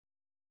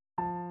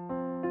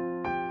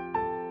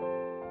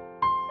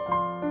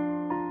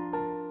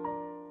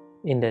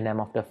In the name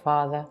of the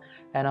Father,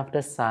 and of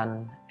the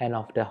Son, and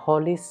of the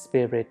Holy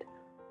Spirit.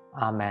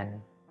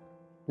 Amen.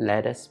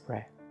 Let us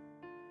pray.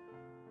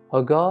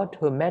 O God,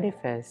 who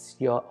manifests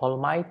your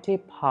almighty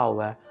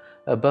power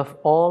above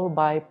all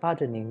by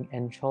pardoning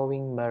and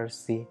showing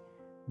mercy,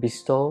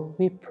 bestow,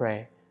 we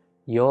pray,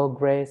 your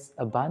grace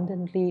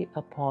abundantly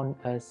upon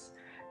us,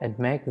 and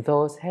make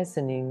those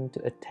hastening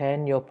to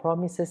attain your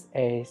promises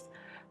heirs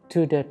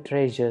to the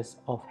treasures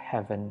of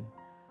heaven.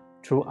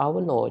 Through our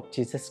Lord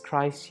Jesus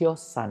Christ, your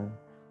Son,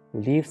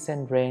 who lives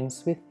and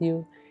reigns with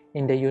you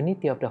in the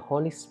unity of the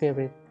Holy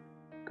Spirit,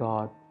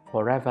 God,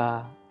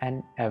 forever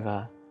and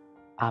ever.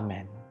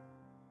 Amen.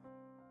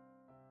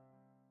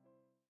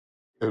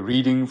 A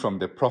reading from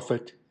the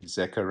prophet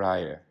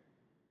Zechariah.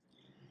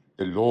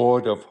 The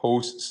Lord of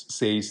hosts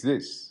says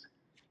this: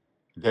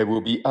 There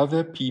will be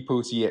other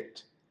peoples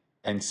yet,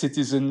 and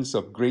citizens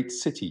of great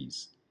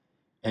cities,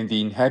 and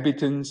the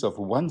inhabitants of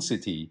one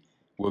city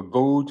will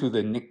go to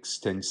the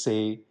next and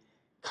say,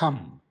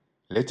 Come,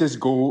 let us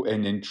go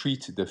and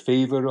entreat the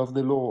favor of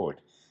the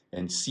Lord,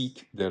 and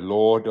seek the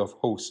Lord of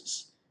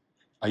hosts.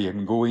 I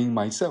am going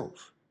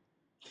myself.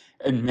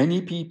 And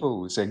many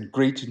peoples and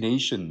great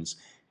nations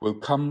will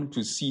come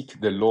to seek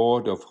the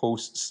Lord of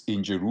hosts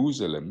in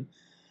Jerusalem,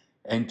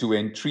 and to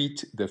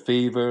entreat the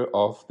favor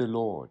of the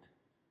Lord.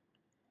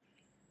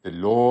 The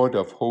Lord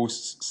of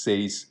hosts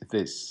says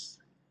this: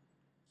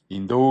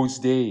 In those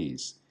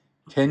days,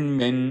 10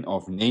 men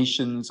of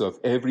nations of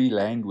every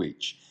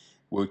language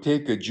will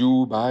take a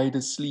Jew by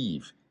the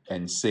sleeve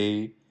and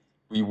say,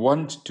 We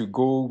want to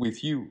go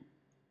with you,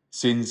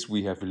 since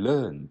we have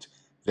learned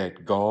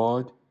that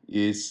God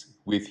is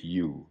with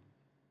you.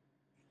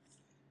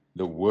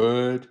 The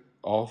word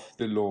of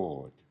the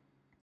Lord.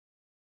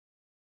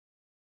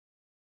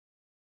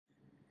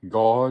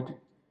 God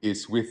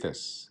is with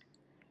us.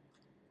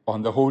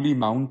 On the holy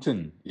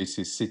mountain is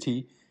his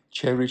city,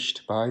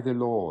 cherished by the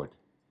Lord.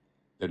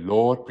 The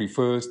Lord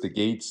prefers the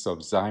gates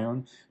of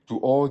Zion to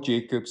all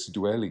Jacob's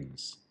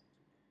dwellings.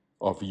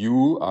 Of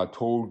you are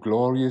told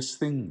glorious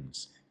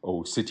things,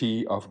 O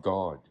city of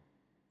God.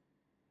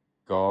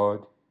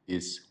 God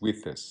is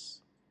with us.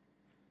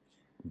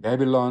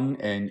 Babylon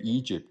and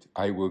Egypt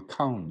I will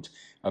count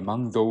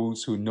among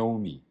those who know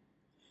me.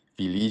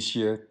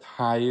 Philistia,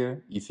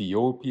 Tyre,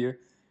 Ethiopia,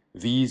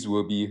 these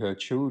will be her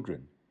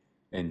children,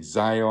 and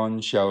Zion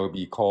shall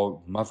be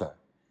called mother,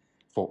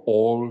 for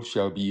all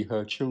shall be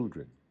her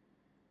children.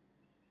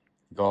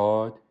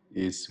 God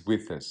is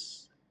with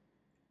us.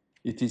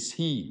 It is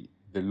He,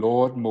 the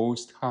Lord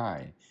Most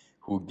High,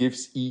 who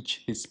gives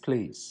each his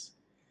place.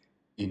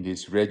 In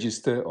his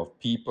register of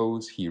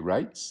peoples he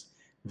writes,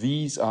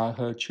 These are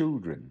her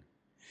children,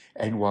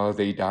 and while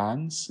they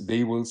dance,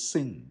 they will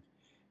sing.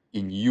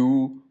 In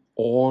you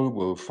all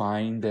will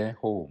find their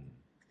home.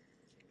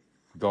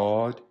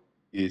 God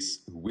is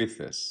with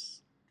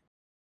us.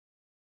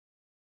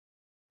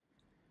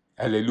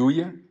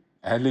 Alleluia,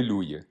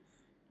 alleluia.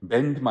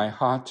 Bend my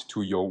heart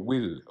to your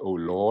will, O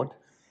Lord,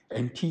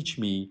 and teach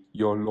me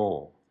your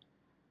law.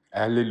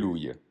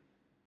 Alleluia.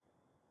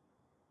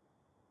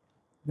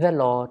 The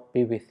Lord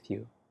be with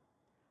you.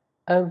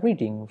 A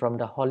reading from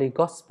the Holy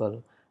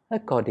Gospel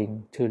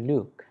according to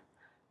Luke.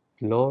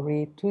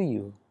 Glory to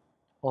you,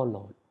 O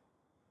Lord.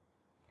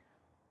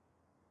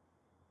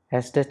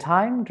 As the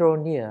time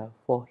drew near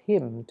for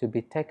him to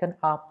be taken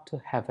up to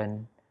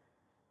heaven,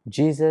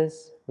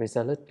 Jesus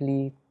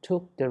resolutely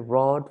took the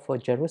road for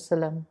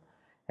Jerusalem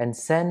and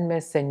sent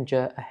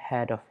messengers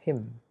ahead of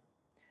him.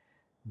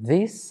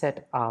 These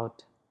set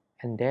out,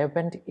 and they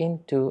went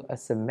into a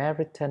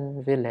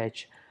Samaritan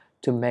village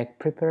to make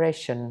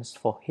preparations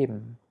for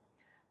him.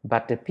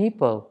 But the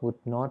people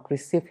would not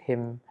receive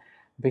him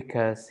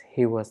because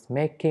he was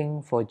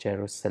making for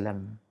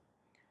Jerusalem.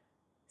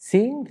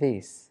 Seeing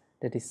this,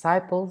 the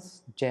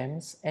disciples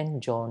James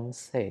and John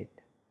said,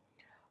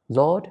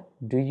 Lord,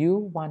 do you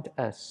want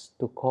us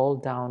to call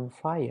down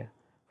fire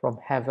from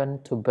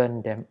heaven to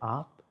burn them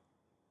up?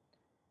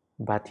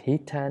 But he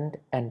turned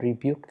and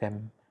rebuked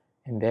them,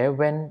 and they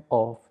went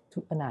off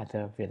to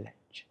another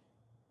village.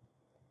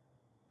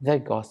 The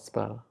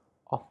Gospel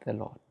of the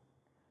Lord.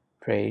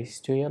 Praise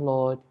to you,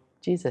 Lord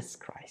Jesus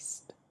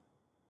Christ.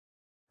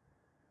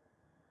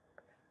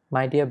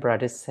 My dear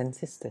brothers and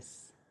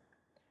sisters,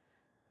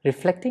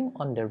 reflecting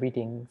on the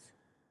readings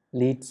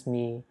leads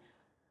me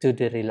to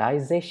the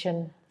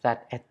realization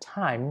that at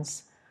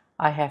times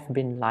I have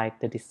been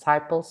like the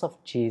disciples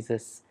of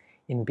Jesus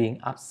in being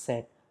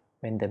upset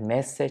when the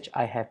message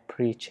I have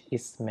preached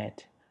is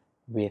met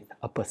with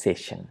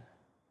opposition.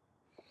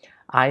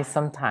 I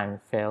sometimes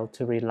fail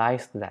to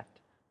realize that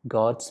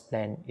God's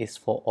plan is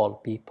for all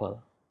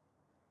people.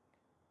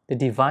 The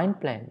divine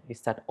plan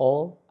is that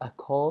all are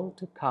called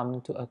to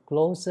come to a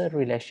closer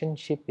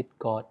relationship with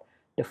God,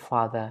 the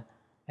Father,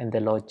 and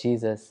the Lord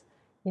Jesus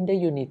in the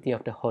unity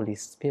of the Holy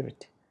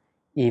Spirit,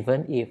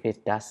 even if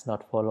it does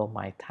not follow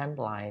my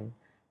timeline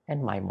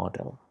and my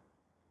model.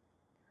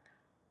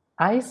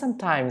 I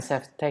sometimes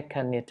have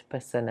taken it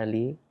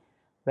personally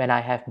when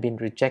I have been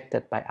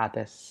rejected by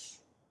others,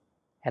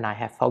 and I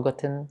have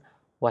forgotten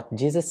what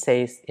Jesus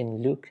says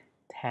in Luke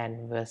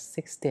 10 verse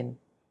 16.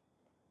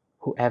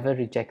 Whoever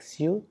rejects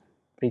you,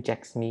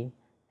 rejects me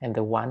and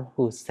the one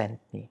who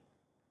sent me.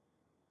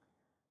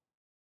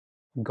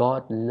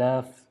 God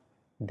loved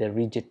the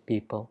rigid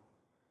people,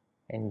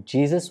 and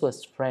Jesus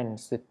was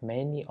friends with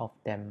many of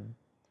them,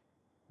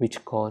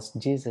 which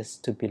caused Jesus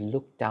to be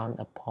looked down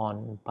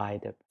upon by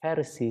the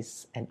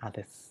Pharisees and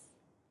others.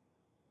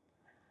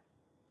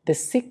 The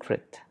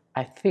secret,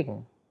 I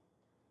think,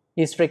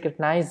 is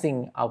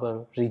recognizing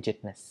our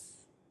rigidness.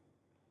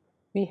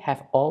 We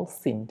have all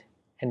sinned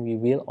and we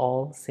will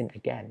all sin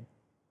again.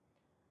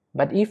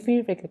 But if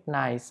we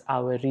recognize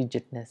our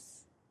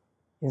rigidness,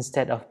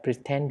 instead of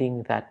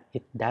pretending that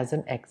it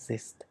doesn't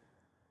exist,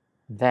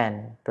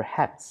 then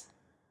perhaps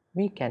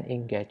we can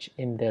engage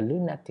in the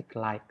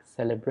lunatic-like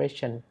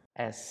celebration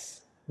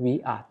as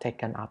we are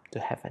taken up to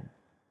heaven.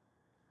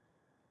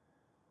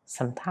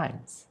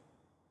 Sometimes,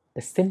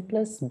 the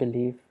simplest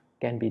belief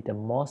can be the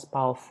most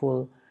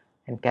powerful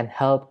and can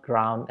help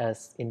ground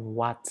us in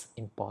what's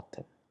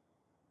important.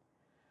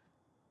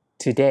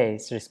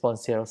 Today's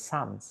responsorial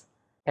Psalms,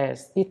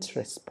 as its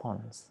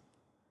response,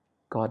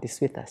 God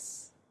is with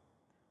us.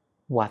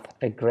 What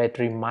a great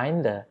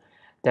reminder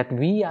that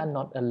we are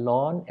not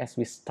alone as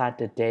we start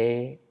the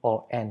day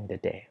or end the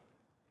day.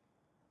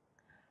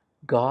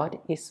 God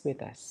is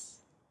with us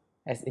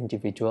as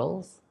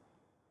individuals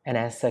and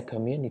as a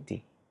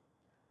community.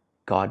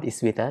 God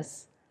is with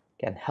us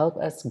can help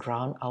us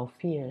ground our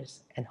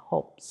fears and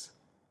hopes.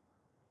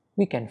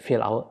 We can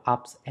fill our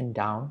ups and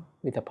downs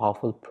with a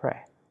powerful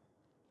prayer.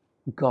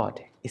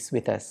 God is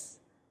with us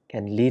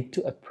can lead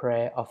to a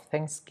prayer of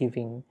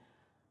thanksgiving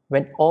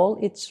when all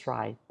is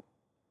right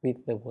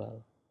with the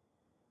world.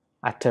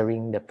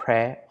 Uttering the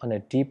prayer on a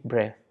deep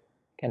breath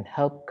can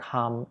help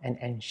calm an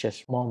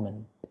anxious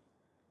moment.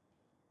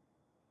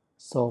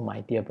 So,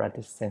 my dear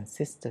brothers and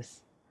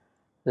sisters,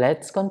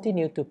 let's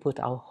continue to put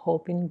our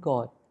hope in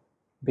God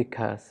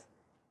because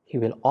He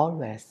will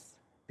always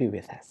be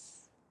with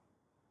us.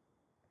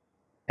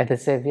 At the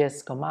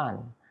Savior's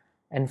command,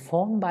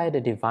 informed by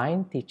the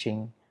divine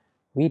teaching,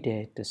 we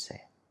dare to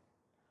say,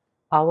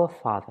 Our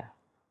Father,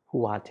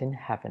 who art in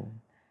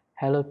heaven,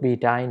 hallowed be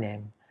thy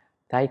name.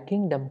 Thy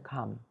kingdom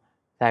come,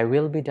 thy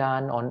will be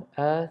done on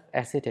earth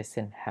as it is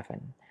in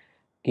heaven.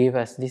 Give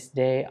us this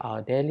day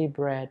our daily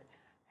bread,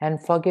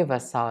 and forgive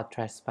us our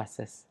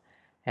trespasses,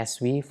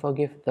 as we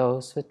forgive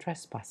those who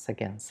trespass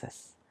against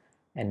us.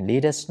 And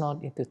lead us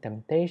not into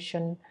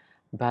temptation,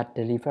 but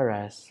deliver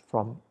us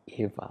from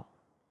evil.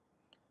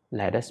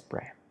 Let us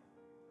pray.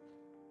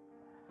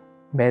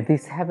 May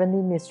this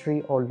heavenly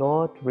mystery, O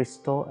Lord,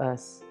 restore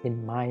us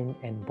in mind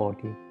and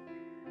body,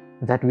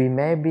 that we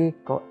may be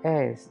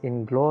co-heirs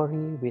in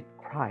glory with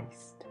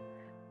Christ,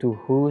 to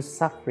whose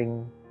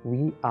suffering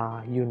we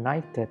are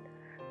united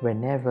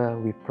whenever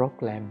we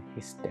proclaim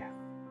His death,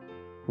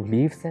 who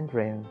lives and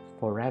reigns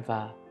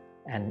forever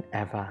and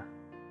ever.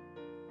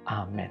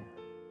 Amen.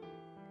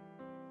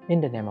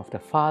 In the name of the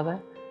Father,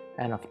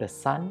 and of the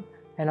Son,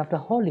 and of the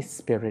Holy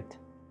Spirit.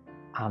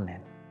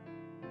 Amen.